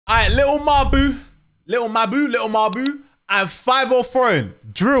right, Lil Mabu, and Fivio Foreign.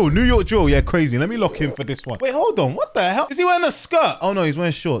 Drill, New York drill. Yeah, crazy. Let me lock in for this one. Wait, hold on. What the hell? Is he wearing a skirt? Oh no, he's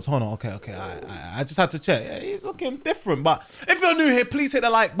wearing shorts. Hold on. Okay. I just had to check. Yeah, he's looking different. But if you're new here, please hit the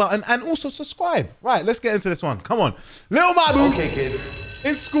like button and also subscribe. Right, let's get into this one. Come on. Lil Mabu. Okay, kids.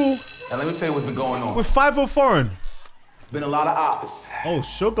 In school. Now let me tell you what's been going on. With Fivio Foreign. It's been a lot of ops. Oh,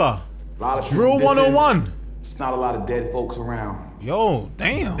 sugar. A lot of Drill 101. It's not a lot of dead folks around. Yo,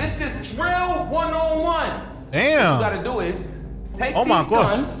 damn. This is Drill 101. Damn. What you gotta do is take oh my these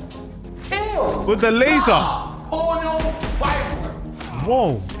gosh. guns, kill. With the laser. Porno viper.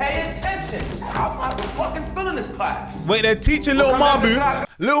 Whoa. Pay attention. I'm not fucking feeling this class. Wait, they're teaching Lil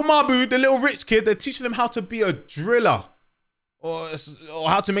Mabu, the little rich kid, they're teaching him how to be a driller. Or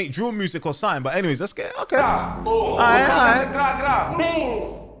how to make drill music or something. But anyways, let's get, okay. All right.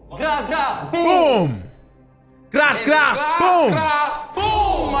 Bing. Gra, gra, bing. Boom. Gra, gra, boom.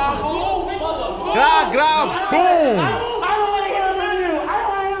 Boom, Mabu. Gra, gra, boom.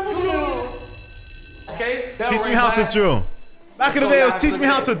 Okay. Teach me how to drill. Back in the day, it was teach me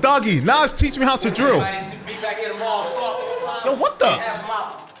how to doggy. Now it's teach me how to drill. Yo, what the?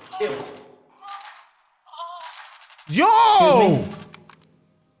 Yo!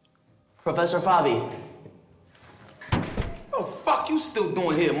 Professor Fabi. What the fuck you still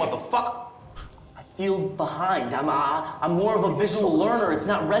doing here, motherfucker? I feel behind. I'm more of a visual learner. It's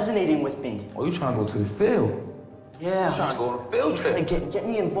not resonating with me. Oh, you trying to go to the field? Yeah. You trying to go on a field trip? Get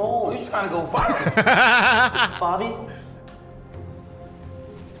me involved. Oh, you trying to go viral? Fabi,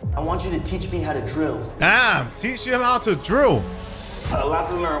 I want you to teach me how to drill. Damn, teach him how to drill. A lot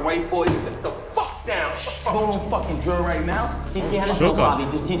to learn, white boy. Sit the fuck down. Don't fucking drill right now. Teach me how to drill, Fabi.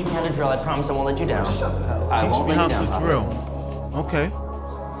 Just teach me how to drill. I promise I won't let you down. Shut the hell up. Teach me how to drill. Okay.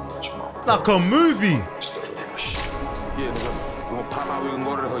 It's like a movie. Yeah, nigga. You gonna pop out, we gonna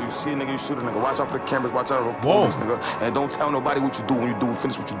go to the hood. You see a nigga, you shoot a nigga. Watch out for the cameras, watch out for the police, nigga. And don't tell nobody what you do when you do.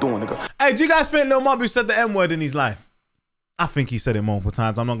 Finish what you doing, nigga. Hey, do you guys think Lil Mabu said the M word in his life? I think he said it multiple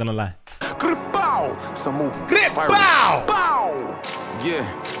times. I'm not gonna lie. Bow! Some movement. Grip, bow! Bow! Yeah,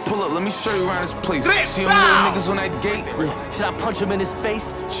 pull up, let me show you around this place. Grip, See them little niggas on that gate? Should I punch him in his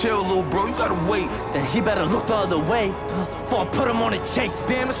face? Chill, little bro, you gotta wait. Then he better look the other way before I put him on a chase.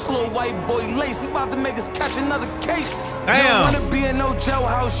 Damn, this little white boy lace. He about to make us catch another case. Damn. You don't wanna be in no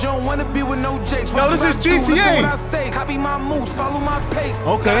jailhouse. You don't wanna be with no jakes. Yo, this is GTA. What I say, copy my moves, follow my pace.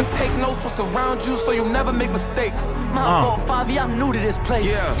 Okay. Gotta take notes what's around you so you never make mistakes. My fault, Fabi, I'm new to this place.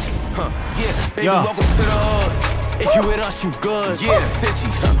 Yeah, yeah, baby, welcome to the hood. If you with us, you good. Yeah, Fitchy,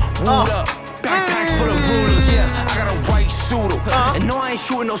 wood up. Backpacks full of rulers. Yeah, I got a white shooter. And no, I ain't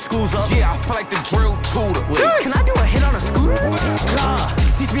shooting no schools up. Yeah, I feel like the drill tutor. Wait, can I do a hit on a scooter? Nah,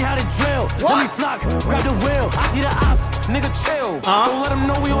 teach me how to drill. What? Let me flock, grab the wheel. I see the ops. Nigga, chill. Don't let them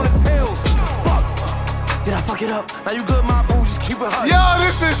know we on his tails. Fuck. Did I fuck it up? Now you good, my boo, just keep it hot. Yo,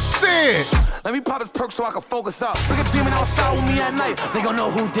 this is sick. Let me pop this perk so I can focus up. Bring a demon outside with me at night. They gon' know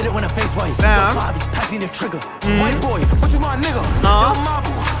who did it when I face white. Nah. Fabi, passing the trigger. White boy, but you my nigga. Lil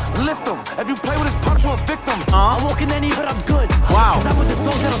Mabu, lift him. If you play with his pops, you a victim. I'm walking any hood, I'm good. Wow. Cause I'm with the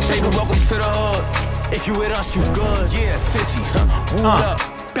those that'll Baby, stay. welcome to the hood. If you with us, you good. Yeah, Fitchy, wood up.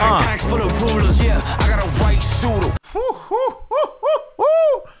 Backpacks full of rulers. Yeah, I got a white shooter.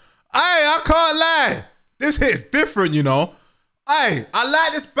 Hey, I can't lie. This hit's different, you know. Hey, I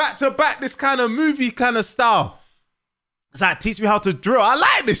like this back-to-back, this kind of movie kind of style. It's like, teach me how to drill. I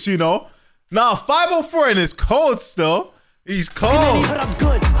like this, you know. Now, 504 is cold still. He's cold. I'm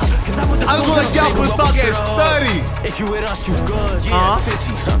good. Cause I'm with the I just want to get up and start getting sturdy. If you with us, you good. Yeah,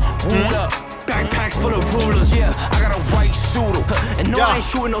 Fitchy, wood up. Backpacks full of rulers. Yeah, I got a white shooter. And no, I ain't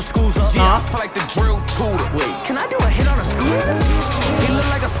shooting no schools up. Yeah, I feel like the drill tutor. Wait, can I do a hit on a scooter? He look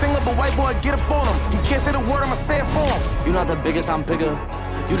like a singer, but white boy, get up on him. He can't say the word, I'ma say it for him. You not the biggest, I'm bigger.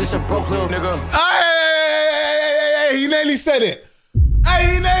 You just a broke little Nigga. Hey, he nearly said it.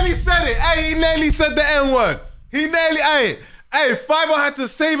 Hey, he nearly said it. Hey, he nearly said the N word. He nearly, hey, Fivio had to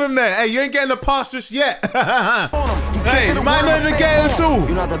save him there. Hey, you ain't getting the pass just yet. Hey, you might not even get it too.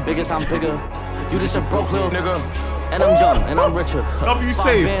 You not the biggest, I'm bigger. You just a broke little Nigga. And I'm young, and I'm richer. Help you 5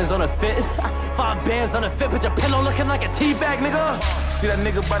 save. bands on a fit. 5 bands on a fit. Put your pillow looking like a tea bag, nigga. See that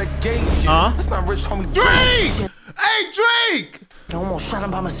nigga by the gate? That's not rich, homie. Drake! Hey, Drake! I almost shot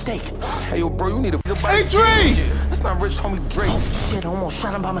him by mistake. Hey, yo, bro, you need a nigga by Hey, the Drake! gate. That's not rich, homie. Drake. Shit, I almost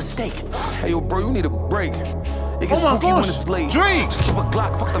shot him by mistake. Hey, yo, bro, you need a break. It gets Oh my spooky when gosh, it's late. Drake! Just keep a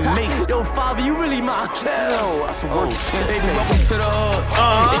Glock, fuck the mace. Yo, Fabi, you really my Hell, that's a word. Baby, welcome to the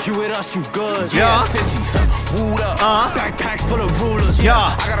hood. If you with us, you good. Yeah. Wood up. Backpacks full of rulers. Yeah.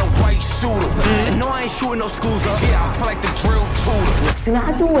 I got a white shooter. And no, I ain't shooting no schools up. Yeah, I feel like the drill too. tutor. Can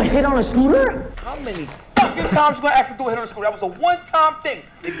I do a hit on a scooter? How many fucking times you gonna ask to do a hit on the scooter? That was a one-time thing.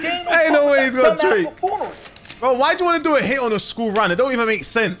 The game don't Ain't no way he's gonna dumbass treat. buffoonery. Bro, why'd you want to do a hit on a school run? It don't even make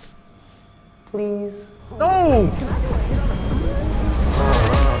sense. Please. No.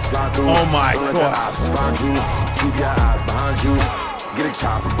 Slide through. Oh my Don't let God. the ops find you. Keep your eyes behind you. Get a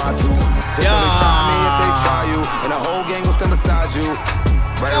chopper by two. Just Yeah. when they try me, if they try you, and the whole gang will stand beside you.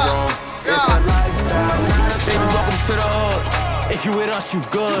 Right or wrong, it's a lifestyle. Baby, welcome to the hood. If you with us, you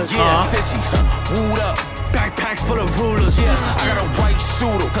good. Yeah, Fitchy, wooed up. Backpacks full of rulers. Yeah, I got a white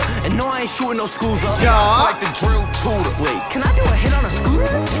shooter. And no, I ain't shooting no schools up. Yeah. Like the drill tutor. Wait, can I do a hit on a scooter?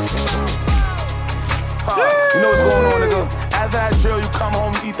 You know what's going on, nigga? After that drill, you come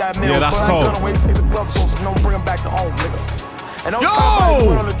home, you eat that meal. Yeah, that's but cold. I'm gonna wait, take the gloves off, so don't bring them back to home, nigga. And don't Yo! talk about you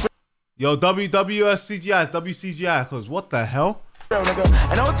on the drill, Yo, WWSCGI, WCGI, cause what the hell? nigga.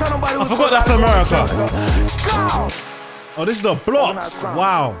 And don't tell nobody I who forgot that's told you America. how to go, nigga. Go! Oh, this is the blocks.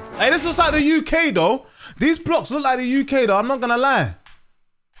 Wow. Hey, this looks like the UK though. These blocks look like the UK though. I'm not gonna lie.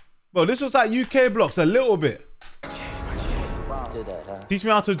 Bro, this looks like UK blocks a little bit. Teach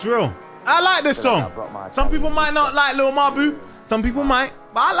me how to drill. I like this song. Some people might not like Lil Mabu. Some people might,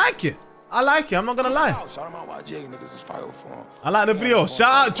 but I like it. I like it. I'm not gonna lie. Shout him out, YJ, niggas is Fivio Foreign. I like the video.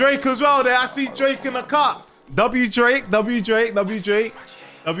 Shout out Drake as well there. I see Drake in the car. W Drake, W Drake, W Drake,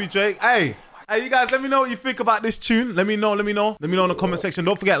 W Drake. Hey, you guys, let me know what you think about this tune. Let me know. Let me know in the comment section.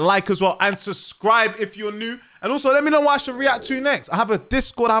 Don't forget like as well and subscribe if you're new. And also let me know what I should react to next. I have a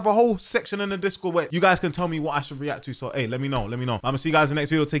Discord. I have a whole section in the Discord where you guys can tell me what I should react to. So hey, let me know. I'm gonna see you guys in the next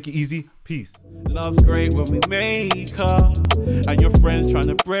video. Take it easy. Peace. Love's great when we make up, and your friends trying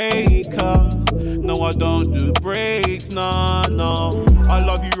to break us. No, I don't do breaks, no. I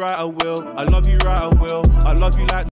love you right, I will. I love you right, I will. I love you like